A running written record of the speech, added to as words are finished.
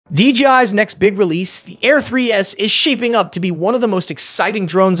DJI's next big release, the Air 3S, is shaping up to be one of the most exciting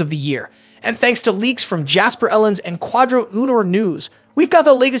drones of the year. And thanks to leaks from Jasper Ellens and Quadro Unor News, we've got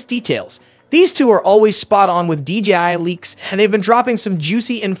the latest details. These two are always spot on with DJI leaks, and they've been dropping some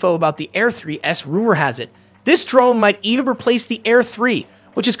juicy info about the Air 3S, rumor has it. This drone might even replace the Air 3,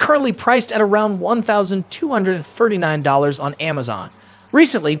 which is currently priced at around $1,239 on Amazon.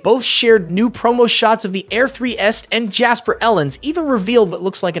 Recently, both shared new promo shots of the Air 3S, and Jasper Ellens even revealed what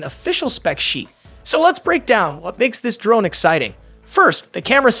looks like an official spec sheet. So let's break down what makes this drone exciting. First, the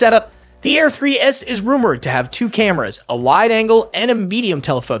camera setup. The Air 3S is rumored to have two cameras, a wide angle and a medium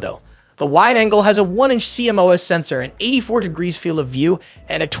telephoto. The wide angle has a 1-inch CMOS sensor, an 84 degrees field of view,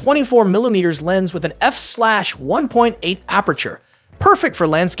 and a 24mm lens with an f/1.8 aperture, perfect for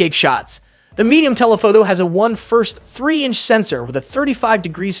landscape shots. The medium telephoto has a 3-inch sensor with a 35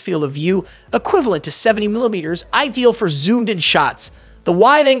 degrees field of view, equivalent to 70mm, ideal for zoomed-in shots. The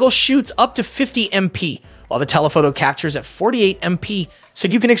wide angle shoots up to 50 MP, while the telephoto captures at 48 MP, so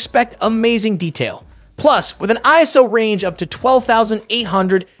you can expect amazing detail. Plus, with an ISO range up to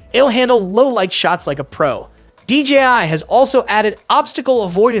 12,800, it'll handle low-light shots like a pro. DJI has also added obstacle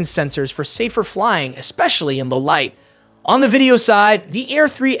avoidance sensors for safer flying, especially in low light. On the video side, the Air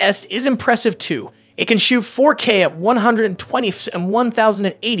 3S is impressive too. It can shoot 4K at 120 fps and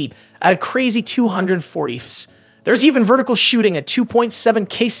 1080 at a crazy 240 fps. There's even vertical shooting at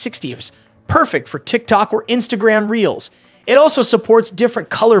 2.7K 60 fps, perfect for TikTok or Instagram Reels. It also supports different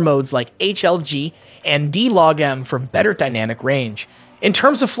color modes like HLG and D-Log-M for better dynamic range. In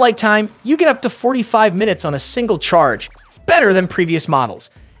terms of flight time, you get up to 45 minutes on a single charge, better than previous models.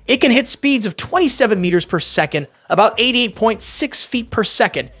 It can hit speeds of 27 meters per second, about 88.6 feet per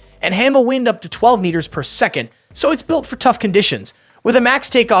second, and handle wind up to 12 meters per second, so it's built for tough conditions. With a max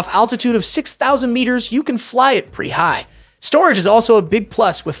takeoff altitude of 6,000 meters, you can fly it pretty high. Storage is also a big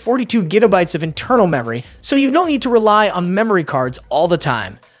plus with 42 gigabytes of internal memory, so you don't need to rely on memory cards all the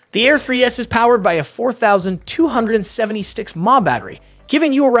time. The Air 3S is powered by a 4,276 mAh battery,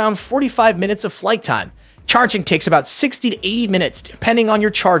 giving you around 45 minutes of flight time. Charging takes about 60 to 80 minutes, depending on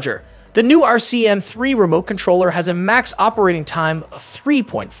your charger. The new RCN3 remote controller has a max operating time of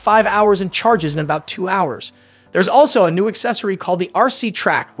 3.5 hours and charges in about 2 hours. There's also a new accessory called the RC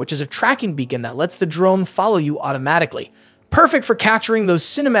Track, which is a tracking beacon that lets the drone follow you automatically. Perfect for capturing those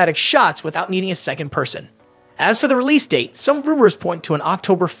cinematic shots without needing a second person. As for the release date, some rumors point to an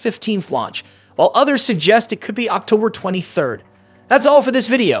October 15th launch, while others suggest it could be October 23rd. That's all for this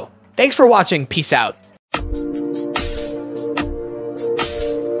video. Thanks for watching. Peace out.